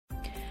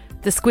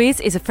The Squiz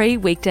is a free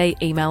weekday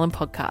email and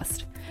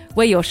podcast.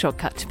 We're your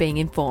shortcut to being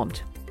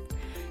informed.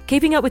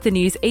 Keeping up with the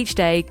news each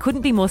day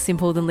couldn't be more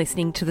simple than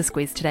listening to the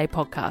Squiz Today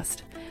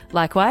podcast.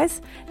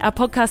 Likewise, our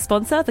podcast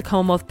sponsor, the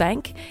Commonwealth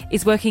Bank,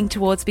 is working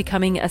towards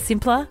becoming a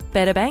simpler,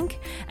 better bank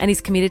and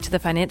is committed to the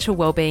financial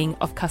wellbeing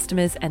of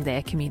customers and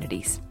their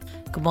communities.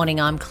 Good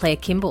morning, I'm Claire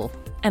Kimball.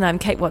 And I'm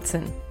Kate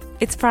Watson.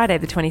 It's Friday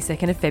the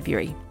 22nd of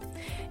February.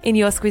 In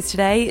your Squiz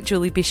today,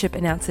 Julie Bishop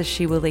announces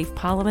she will leave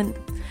Parliament,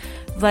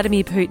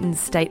 Vladimir Putin's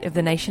State of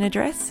the Nation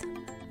address,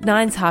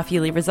 Nine's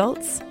half-yearly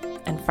results,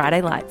 and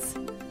Friday lights.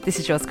 This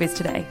is your Squiz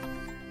today.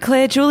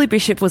 Claire, Julie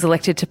Bishop was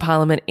elected to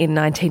Parliament in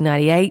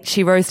 1998.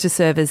 She rose to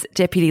serve as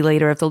Deputy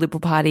Leader of the Liberal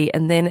Party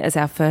and then as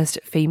our first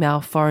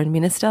female Foreign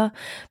Minister.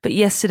 But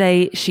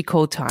yesterday she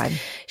called time.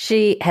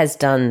 She has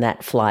done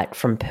that flight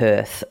from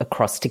Perth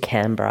across to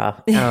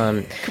Canberra.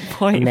 Good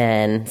point.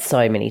 Man,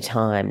 so many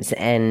times.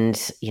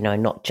 And, you know,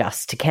 not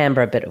just to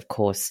Canberra, but of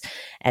course,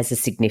 as a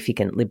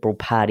significant Liberal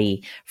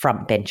Party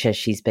frontbencher,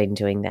 she's been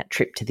doing that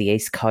trip to the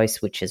East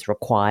Coast, which is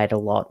required a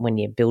lot when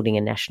you're building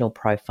a national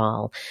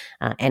profile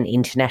and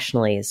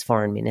internationally as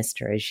Foreign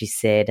Minister, as she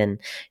said, and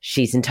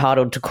she's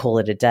entitled to call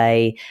it a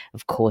day.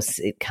 Of course,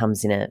 it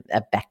comes in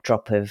a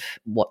backdrop of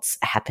what's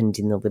happened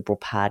in the Liberal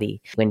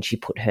Party when she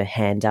put her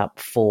hand up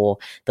for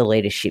the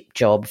leadership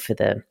job for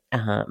the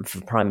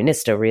for Prime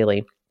Minister,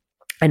 really,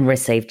 and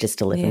received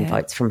just 11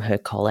 votes from her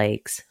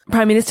colleagues.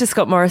 Prime Minister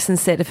Scott Morrison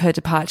said of her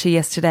departure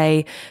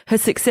yesterday, her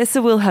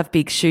successor will have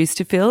big shoes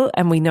to fill,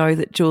 and we know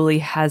that Julie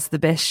has the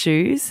best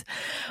shoes.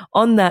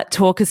 On that,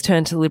 talk has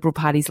turned to the Liberal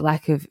Party's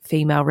lack of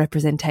female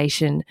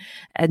representation,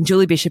 and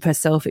Julie Bishop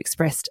herself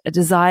expressed a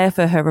desire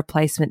for her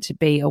replacement to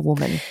be a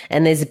woman.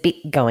 And there's a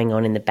bit going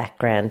on in the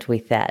background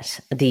with that.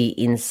 The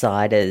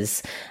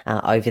insiders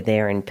over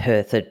there in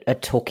Perth are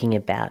talking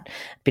about a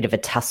bit of a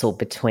tussle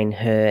between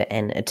her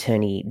and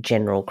Attorney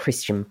General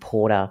Christian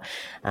Porter,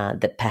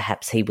 that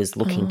perhaps he was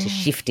looking to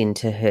shift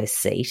into her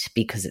seat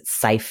because it's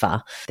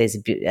safer. There's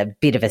a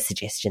bit of a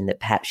suggestion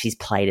that perhaps she's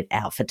played it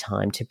out for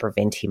time to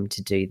prevent him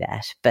to do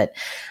that. But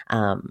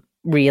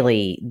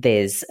really,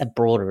 there's a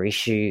broader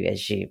issue,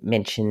 as you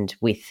mentioned,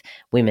 with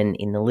women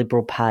in the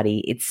Liberal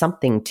Party. It's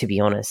something, to be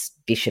honest,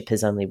 Bishop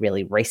has only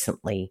really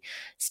recently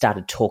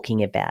started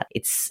talking about.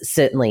 It's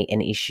certainly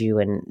an issue,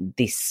 and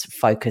this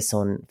focus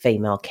on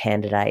female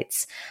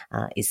candidates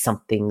is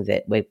something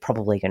that we're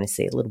probably going to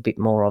see a little bit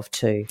more of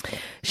too.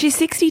 She's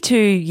 62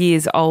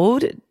 years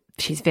old.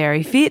 She's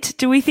very fit.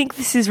 Do we think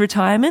this is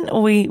retirement,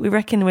 or we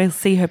reckon we'll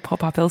see her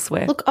pop up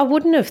elsewhere? Look, I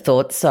wouldn't have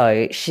thought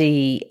so.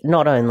 She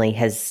not only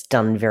has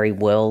done very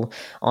well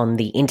on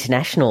the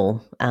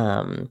international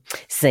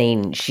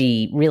scene,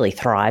 she really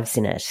thrives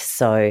in it.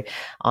 So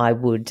I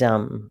would,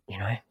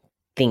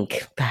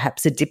 think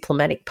perhaps a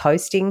diplomatic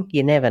posting.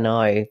 You never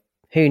know.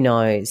 Who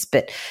knows?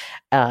 But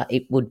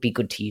it would be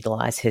good to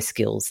utilise her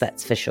skills,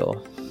 that's for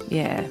sure.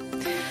 Yeah.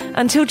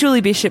 Until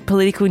Julie Bishop,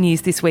 political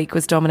news this week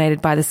was dominated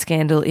by the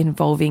scandal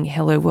involving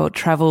Hello World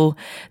Travel,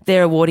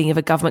 their awarding of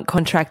a government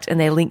contract and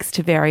their links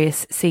to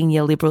various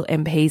senior Liberal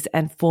MPs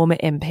and former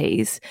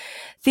MPs.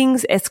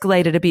 Things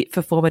escalated a bit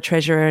for former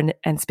Treasurer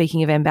and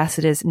speaking of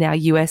ambassadors, now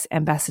US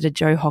Ambassador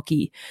Joe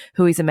Hockey,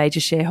 who is a major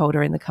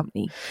shareholder in the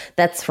company.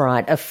 That's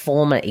right. A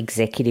former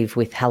executive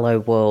with Hello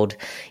World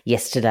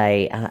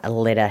yesterday, a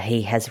letter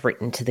he has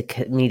written to the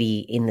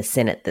committee in the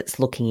Senate that's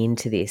looking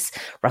into this.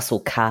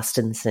 Russell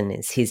Carstensen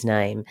is his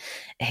name.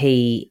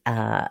 He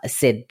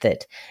said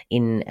that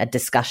in a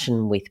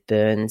discussion with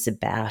Burns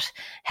about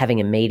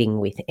having a meeting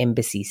with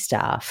embassy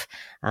staff,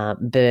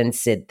 Burns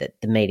said that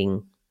the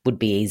meeting would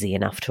be easy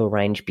enough to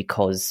arrange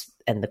because,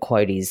 and the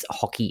quote is,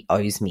 Hockey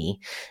owes me.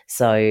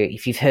 So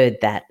if you've heard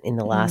that in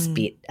the last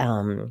bit.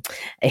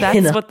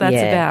 That's what that's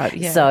about.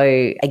 Yeah.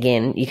 So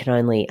again, you can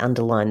only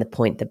underline the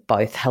point that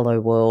both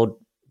Hello World,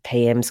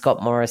 PM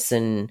Scott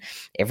Morrison,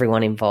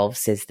 everyone involved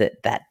says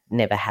that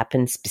never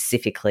happened.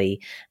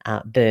 Specifically,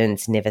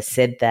 Burns never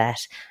said that,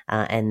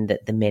 and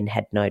that the men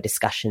had no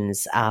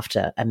discussions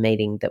after a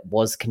meeting that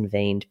was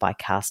convened by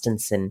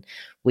Carstensen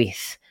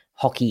with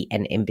Hockey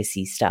and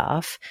embassy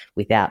staff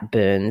without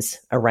Burns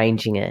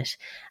arranging it,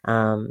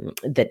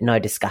 that no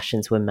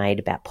discussions were made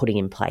about putting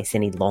in place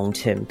any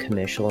long-term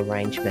commercial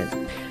arrangement.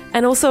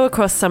 And also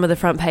across some of the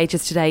front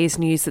pages today is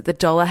news that the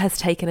dollar has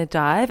taken a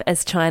dive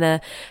as China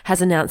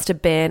has announced a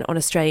ban on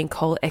Australian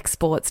coal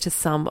exports to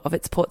some of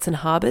its ports and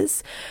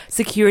harbours.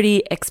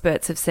 Security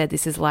experts have said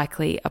this is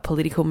likely a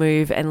political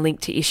move and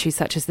linked to issues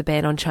such as the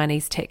ban on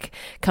Chinese tech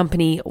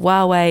company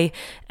Huawei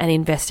and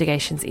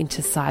investigations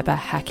into cyber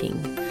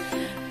hacking.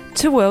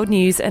 To world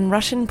news, and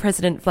Russian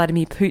President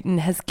Vladimir Putin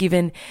has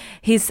given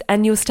his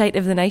annual State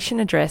of the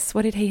Nation address.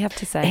 What did he have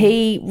to say?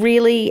 He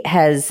really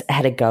has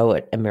had a go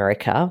at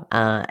America.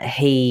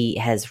 He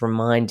has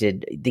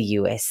reminded the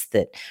US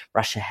that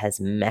Russia has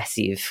a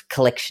massive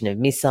collection of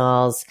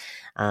missiles.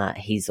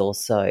 He's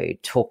also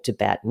talked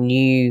about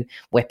new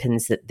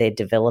weapons that they're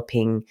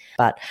developing,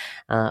 but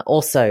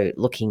also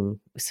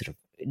looking sort of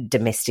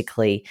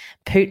domestically,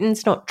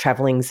 Putin's not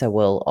travelling so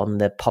well on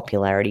the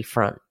popularity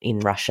front in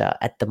Russia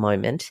at the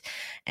moment.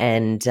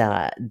 And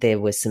there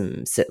was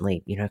some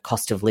certainly,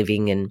 cost of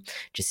living and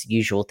just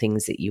usual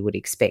things that you would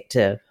expect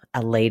a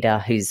leader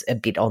who's a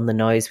bit on the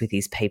nose with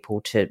his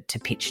people to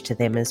pitch to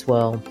them as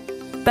well.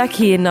 Back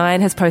Here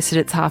 9 has posted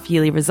its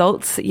half-yearly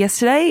results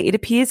yesterday. It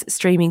appears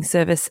streaming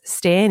service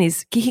Stan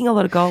is kicking a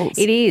lot of goals.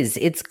 It is.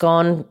 It's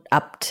gone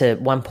up to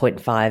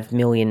 1.5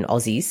 million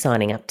Aussies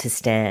signing up to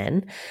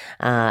Stan.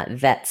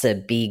 That's a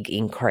big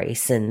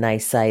increase, and they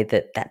say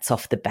that that's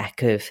off the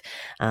back of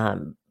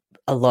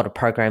a lot of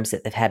programs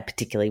that they've had,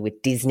 particularly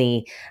with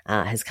Disney,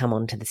 has come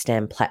onto the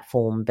Stan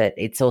platform, but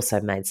it's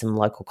also made some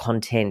local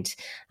content,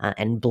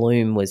 and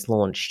Bloom was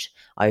launched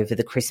over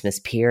the Christmas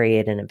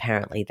period, and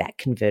apparently that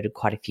converted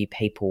quite a few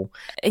people.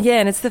 Yeah,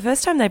 and it's the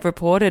first time they've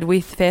reported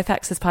with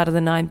Fairfax as part of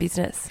the Nine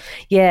business.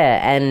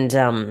 Yeah,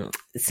 and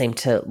seemed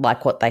to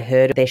like what they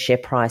heard. Their share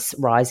price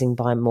rising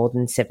by more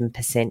than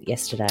 7%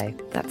 yesterday.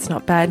 That's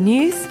not bad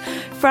news.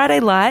 Friday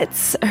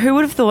Lights. Who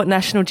would have thought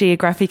National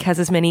Geographic has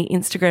as many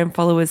Instagram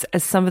followers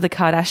as some of the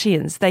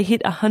Kardashians? They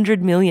hit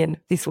 100 million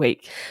this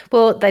week.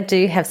 Well, they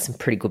do have some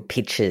pretty good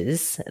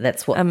pictures.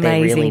 That's what Amazing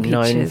they're really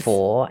pictures. known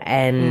for.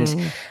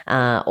 And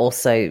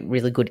also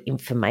really good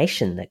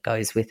information that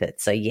goes with it.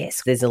 So,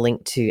 yes, there's a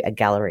link to a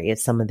gallery of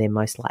some of their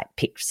most liked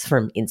pics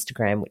from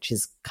Instagram, which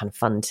is kind of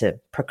fun to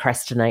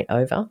procrastinate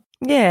over.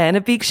 Yeah, and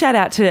a big shout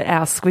out to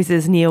our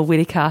squizzers Neil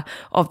Whittaker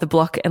of the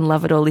Block and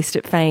Love It or List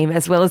It fame,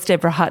 as well as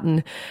Deborah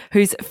Hutton,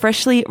 whose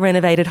freshly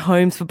renovated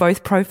homes were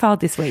both profiled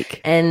this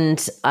week.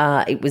 And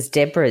it was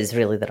Deborah's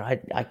really that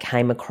I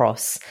came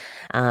across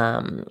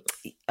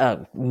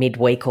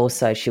midweek or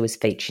so. She was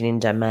featured in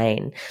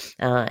Domain.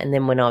 And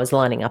then when I was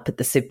lining up at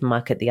the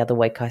supermarket the other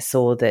week, I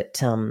saw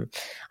that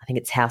I think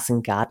it's House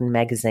and Garden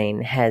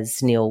magazine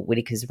has Neil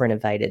Whittaker's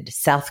renovated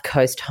South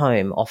Coast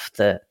home off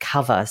the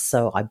cover.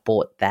 So I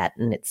bought that,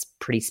 and it's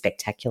pretty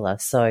spectacular.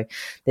 So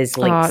there's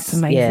links,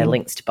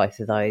 links to both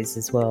of those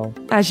as well.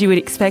 As you would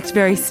expect,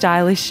 very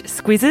stylish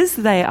squizzers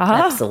they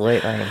are.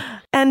 Absolutely.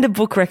 And a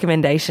book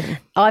recommendation.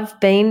 I've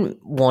been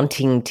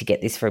wanting to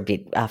get this for a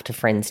bit after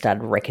friends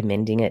started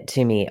recommending it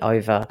to me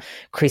over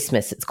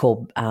Christmas. It's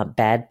called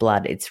Bad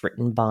Blood. It's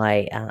written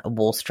by a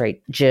Wall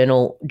Street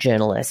Journal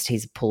journalist.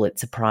 He's a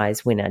Pulitzer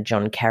Prize winner,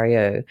 John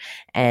Carreyrou,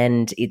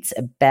 and it's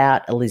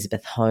about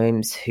Elizabeth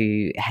Holmes,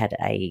 who had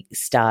a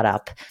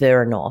startup,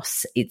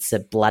 Theranos. It's a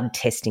blood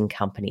testing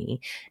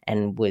company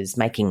and was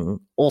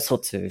making all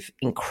sorts of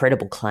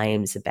incredible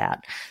claims about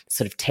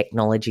sort of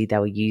technology they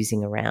were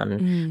using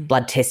around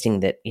blood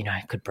testing that,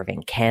 could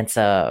prevent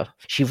cancer.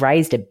 She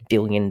raised $1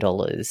 billion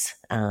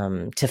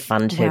to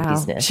fund her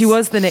business. She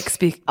was the next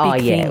big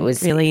thing, it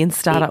was really in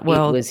startup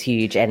world. It was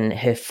huge, and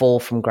her fall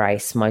from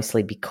grace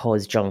mostly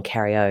because John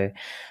Carreyrou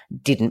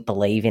didn't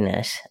believe in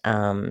it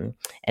and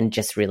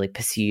just really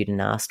pursued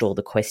and asked all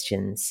the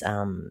questions,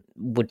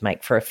 would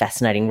make for a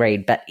fascinating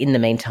read. But in the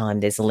meantime,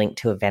 there's a link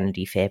to a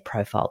Vanity Fair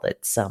profile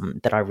that's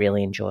that I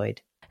really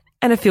enjoyed.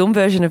 And a film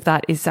version of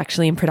that is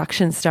actually in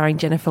production starring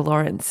Jennifer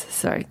Lawrence.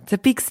 So it's a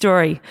big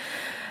story.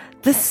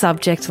 The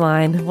subject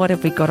line, what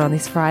have we got on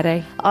this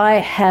Friday? I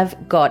have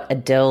got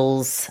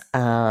Adele's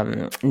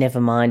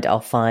Never Mind, I'll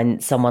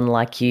Find Someone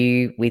Like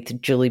You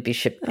with Julie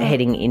Bishop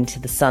heading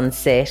into the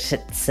sunset.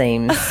 It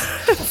seems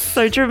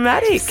so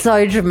dramatic.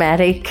 So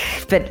dramatic,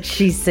 but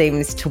she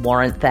seems to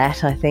warrant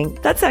that, I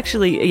think. That's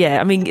actually,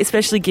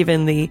 especially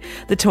given the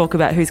talk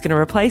about who's going to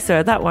replace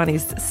her, that one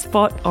is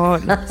spot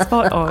on.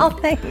 Spot on. Oh,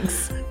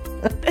 thanks.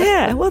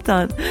 Yeah, well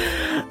done.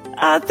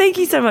 Thank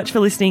you so much for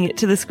listening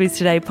to the Squiz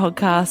Today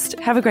podcast.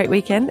 Have a great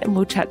weekend, and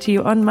we'll chat to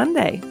you on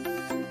Monday.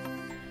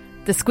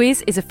 The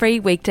Squiz is a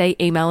free weekday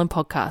email and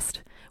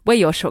podcast. We're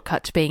your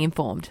shortcut to being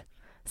informed.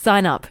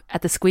 Sign up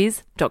at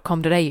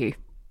thesquiz.com.au.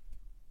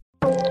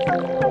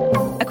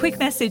 A quick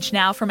message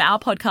now from our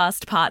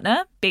podcast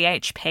partner,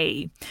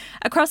 BHP.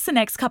 Across the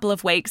next couple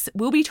of weeks,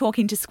 we'll be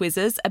talking to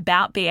Squizzers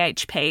about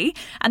BHP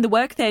and the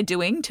work they're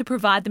doing to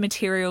provide the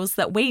materials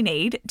that we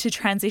need to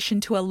transition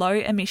to a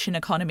low-emission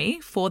economy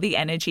for the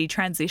energy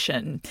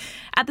transition.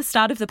 At the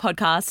start of the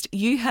podcast,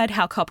 you heard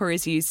how copper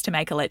is used to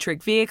make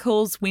electric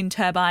vehicles, wind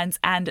turbines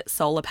and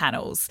solar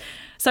panels.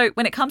 So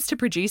when it comes to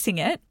producing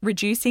it,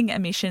 reducing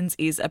emissions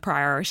is a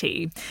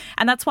priority.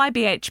 And that's why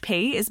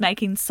BHP is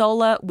making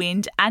solar,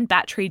 wind and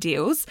battery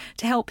deals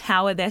to help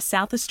power their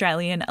South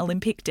Australian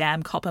Olympic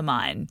Dam copper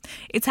mine.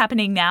 It's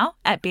happening now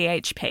at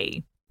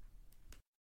BHP.